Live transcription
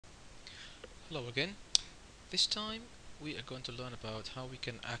Hello again. This time we are going to learn about how we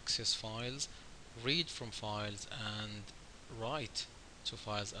can access files, read from files, and write to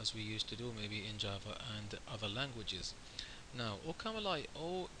files as we used to do maybe in Java and other languages. Now, OCaml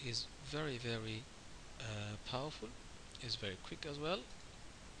IO is very powerful, is very quick as well,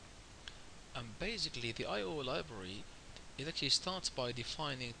 and basically the IO library it actually starts by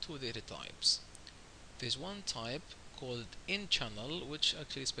defining two data types. There's one type called in channel, which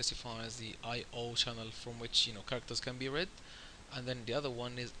actually specifies the I/O channel from which characters can be read, and then the other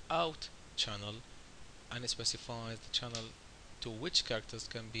one is out channel, and it specifies the channel to which characters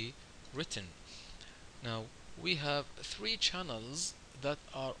can be written. Now we have three channels that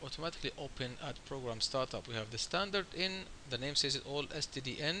are automatically open at program startup. We have the standard in, the name says it all,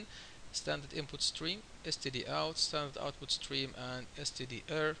 stdin, standard input stream, std out, standard output stream, and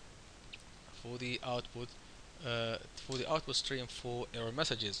stderr for the output stream for error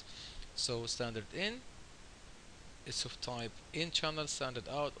messages. So standard in is of type in channel, standard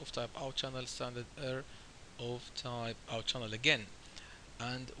out of type out channel, standard error of type out channel again.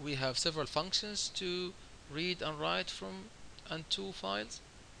 And we have several functions to read and write from and to files.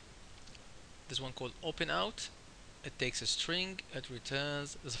 There's one called OpenOut. It takes a string, it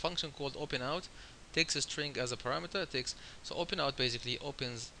returns. There's a function called OpenOut, takes a string as a parameter. So OpenOut basically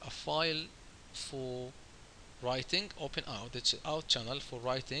opens a file for writing, open out the out channel for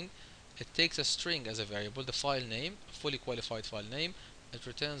writing. It takes a string as a variable, the file name, a fully qualified file name. It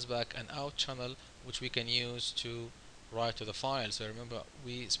returns back an out channel which we can use to write to the file. So remember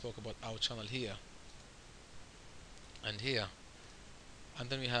we spoke about out channel here and here. And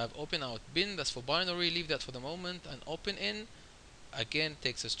then we have open out bin, that's for binary, leave that for the moment. And open in again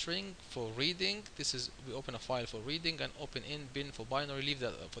takes a string for reading. This is, we open a file for reading, and open in bin for binary, leave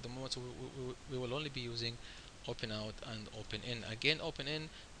that for the moment. So we will only be using open out and open in. Again, open in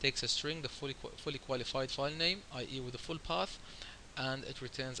takes a string, the fully qualified file name, i.e. with the full path, and it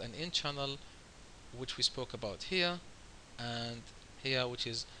returns an in channel which we spoke about here and here, which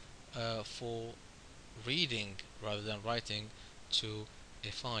is for reading rather than writing to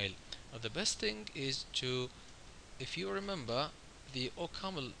a file. Now the best thing is to, if you remember the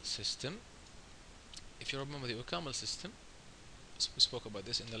OCaml system, we spoke about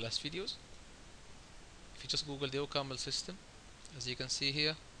this in the last videos. If you just Google the OCaml system, as you can see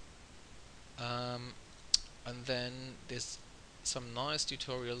here, and then there's some nice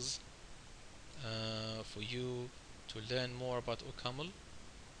tutorials for you to learn more about OCaml.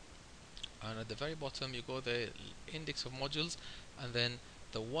 And at the very bottom you go the index of modules, and then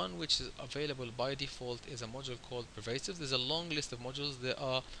the one which is available by default is a module called Pervasive. There's a long list of modules. They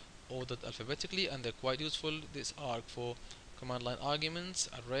are ordered alphabetically and they're quite useful. These are for command line arguments,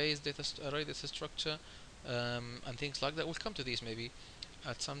 array data structure, and things like that. We'll come to these maybe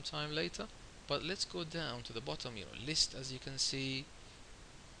at some time later, but let's go down to the bottom, list. As you can see,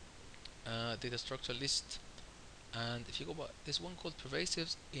 data structure list, and if you go by, there's one called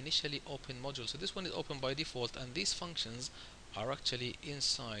Pervasive's initially open module. So this one is open by default, and these functions are actually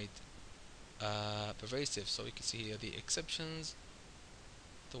inside Pervasive. So you can see here the exceptions,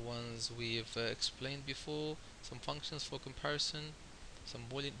 the ones we've explained before, some functions for comparison, some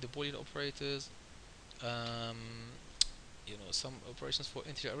Boolean operators, some operations for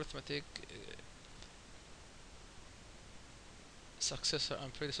integer arithmetic, successor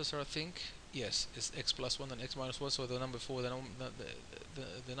and predecessor, I think. Yes, it's x plus 1 and x minus 1, so the number before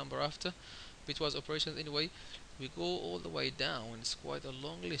the number after. Bitwise operations. Anyway, we go all the way down. It's quite a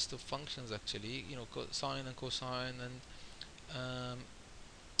long list of functions actually, sine and cosine, and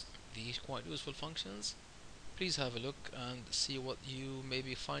these quite useful functions. Please have a look and see what you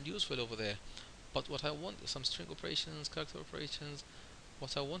maybe find useful over there. But what I want, some string operations, character operations.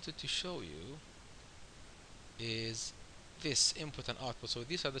 What I wanted to show you is this input and output. So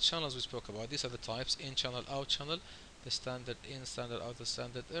these are the channels we spoke about. These are the types: in channel, out channel, the standard in, standard out, the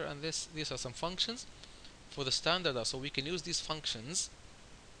standard error, and these are some functions for the standard out. So we can use these functions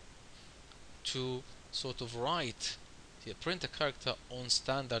to sort of write, print a character on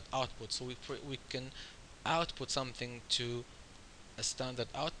standard output. So we can output something to a standard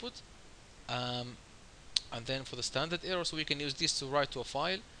output, and then for the standard error, so we can use this to write to a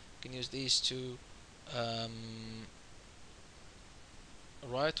file. We can use these to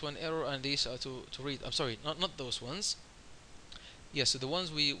write to an error, and these are to read. I'm sorry, not those ones. Yes, so the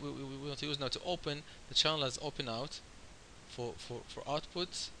ones we want to use now to open the channel as open out for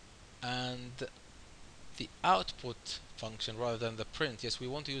output, and the output function rather than the print. Yes, we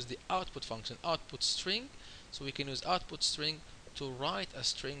want to use the output function, output string. So we can use output string to write a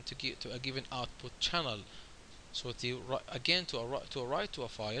string to a given output channel. So again to write to a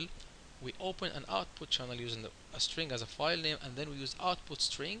file, we open an output channel using a string as a file name, and then we use output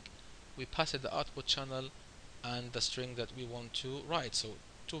string. We pass it the output channel and the string that we want to write. So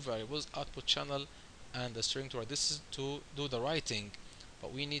two variables, output channel and the string to write. This is to do the writing,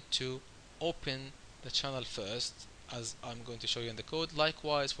 but we need to open the channel first, as I'm going to show you in the code.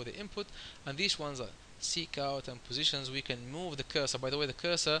 Likewise for the input, and these ones are seek out and positions. We can move the cursor. By the way, the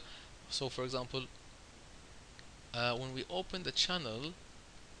cursor, so for example, when we open the channel,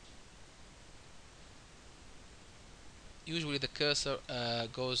 usually the cursor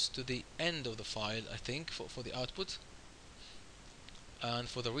goes to the end of the file, I think, for the output, and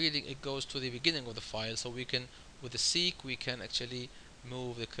for the reading it goes to the beginning of the file. So we can, with the seek, we can actually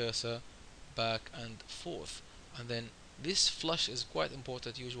move the cursor back and forth. And then this flush is quite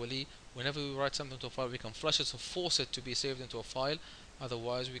important. Usually whenever we write something to a file, we can flush it, so force it to be saved into a file.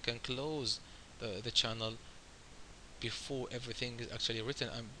 Otherwise we can close the channel before everything is actually written.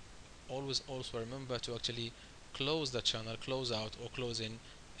 And always also remember to actually close the channel, close out or close in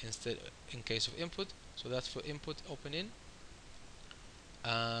instead in case of input. So that's for input, open in.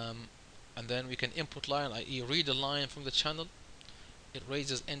 And then we can input line, i.e. read a line from the channel. It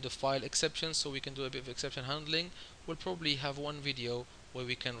raises end of file exceptions, so we can do a bit of exception handling. We'll probably have one video where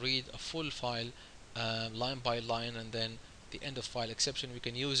we can read a full file line by line, and then the end of file exception, we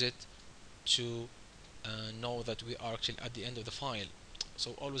can use it to know that we are actually at the end of the file.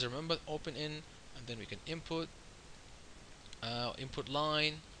 So always remember open in, and then we can input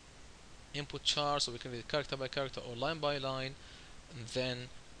line, input char, so we can read character by character or line by line. And then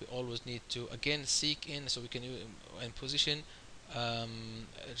we always need to again seek in, so we can use in position.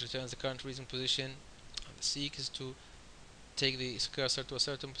 It returns the current reading position. And the seek is to take the cursor to a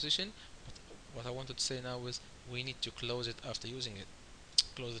certain position. But what I wanted to say now is we need to close it after using it.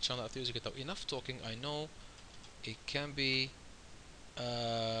 Close the channel after using it. Now, enough talking. I know it can be.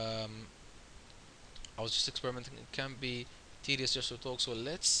 I was just experimenting. It can be tedious just to talk. So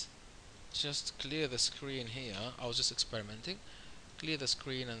let's just clear the screen here. I was just experimenting. Clear the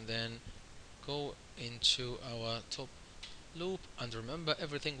screen and then go into our top loop, and remember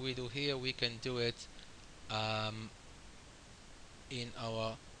everything we do here we can do it in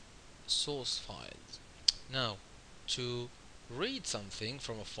our source files. Now to read something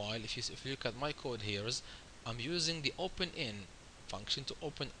from a file, if you look at my code here, I'm using the open in function to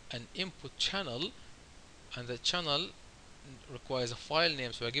open an input channel, and the channel requires a file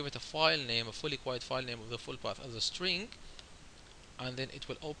name, so I give it a file name, a fully quite file name of the full path as a string, and then it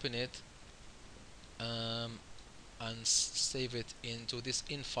will open it and save it into this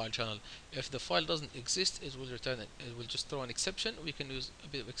in file channel. If the file doesn't exist, it will return it. It will just throw an exception. We can use a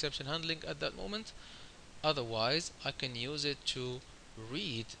bit of exception handling at that moment. Otherwise, I can use it to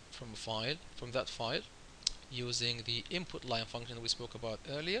read from a file, from that file, using the input line function we spoke about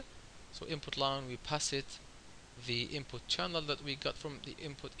earlier. So input line, we pass it the input channel that we got from the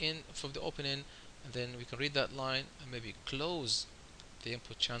input in, from the open in, and then we can read that line and maybe close the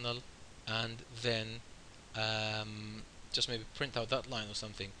input channel, and then just maybe print out that line or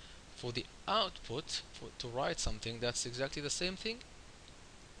something. For the output, to write something, that's exactly the same thing.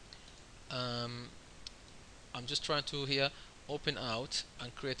 I'm just trying to here open out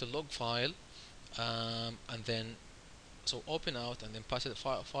and create a log file, and then so open out and then pass it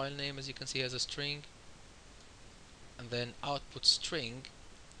a file name, as you can see, as a string, and then output string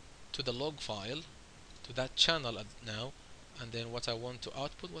to the log file, to that channel now, and then what I want to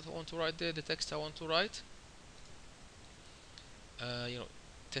output, what I want to write there, the text I want to write,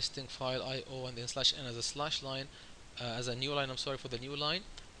 testing file IO, and then /n as a slash line, as a new line, I'm sorry, for the new line,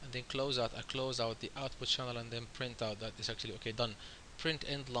 and then close out. I close out the output channel and then print out that is actually okay, done. Print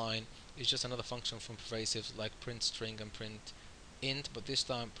end line is just another function from Pervasive, like print string and print int, but this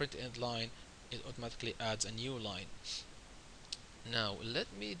time print end line, it automatically adds a new line. Now let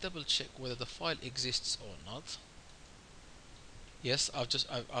me double check whether the file exists or not. Yes,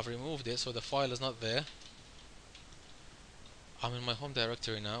 I've removed it, so the file is not there. I'm in my home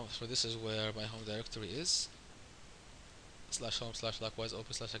directory now, so this is where my home directory is. /home / likewise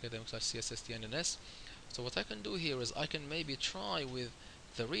open / academic / css_tnns. So what I can do here is I can maybe try with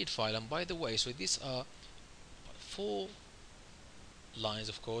the read file. And by the way, so these are 4 lines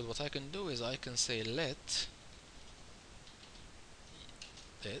of code. What I can do is I can say let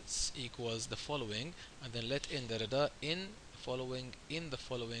this equals the following, and then let in in following, in the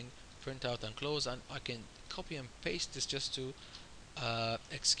following, print out and close, and I can copy and paste this just to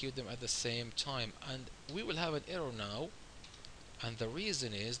execute them at the same time. And we will have an error now, and the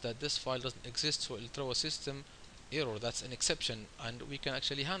reason is that this file doesn't exist, so it'll throw a system error. That's an exception, and we can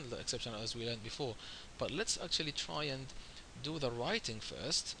actually handle the exception as we learned before. But let's actually try and do the writing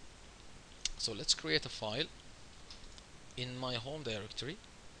first. So let's create a file in my home directory.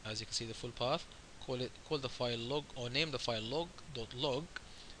 As you can see, the full path. Call the file log, or name the file log.log,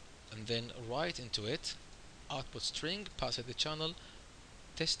 and then write into it output string, pass it the channel,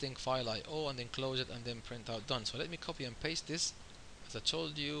 testing file IO, and then close it, and then print out done. So let me copy and paste this. As I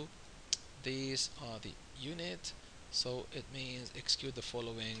told you, these are the unit, so it means execute the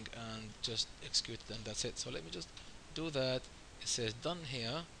following and just execute it, and that's it. So let me just do that. It says done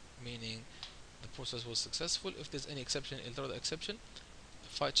here, meaning the process was successful. If there's any exception, it'll throw the exception.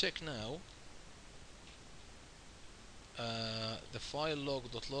 If I check now, the file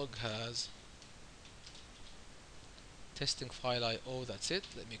log.log has testing file IO, that's it.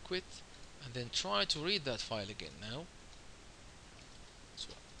 Let me quit and then try to read that file again now. So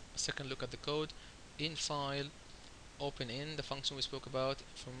a second look at the code. In file, open in the function we spoke about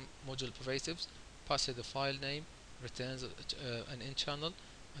from module pervasives, pass it the file name, returns an in channel,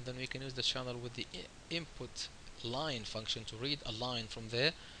 and then we can use the channel with the input line function to read a line from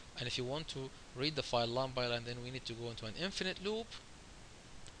there. And if you want to read the file line by line, then we need to go into an infinite loop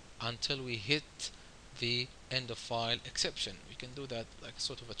until we hit the end of file exception. We can do that like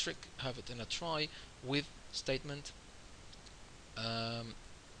sort of a trick, have it in a try with statement,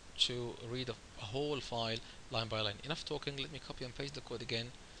 to read a whole file line by line. Enough talking, let me copy and paste the code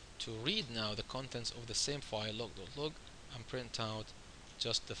again to read now the contents of the same file log.log and print out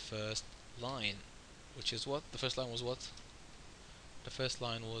just the first line, which is what? The first line was what? The first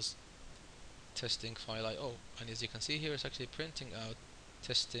line was testing file IO, and as you can see here, it's actually printing out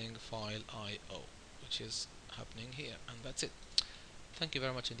testing file IO, which is happening here, and that's it. Thank you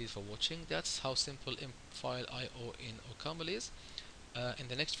very much indeed for watching. That's how simple file IO in OCaml is. In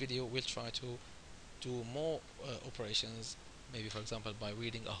the next video, we'll try to do more operations, maybe for example by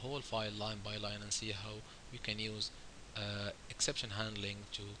reading a whole file line by line, and see how we can use exception handling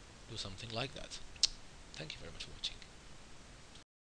to do something like that. Thank you very much for watching.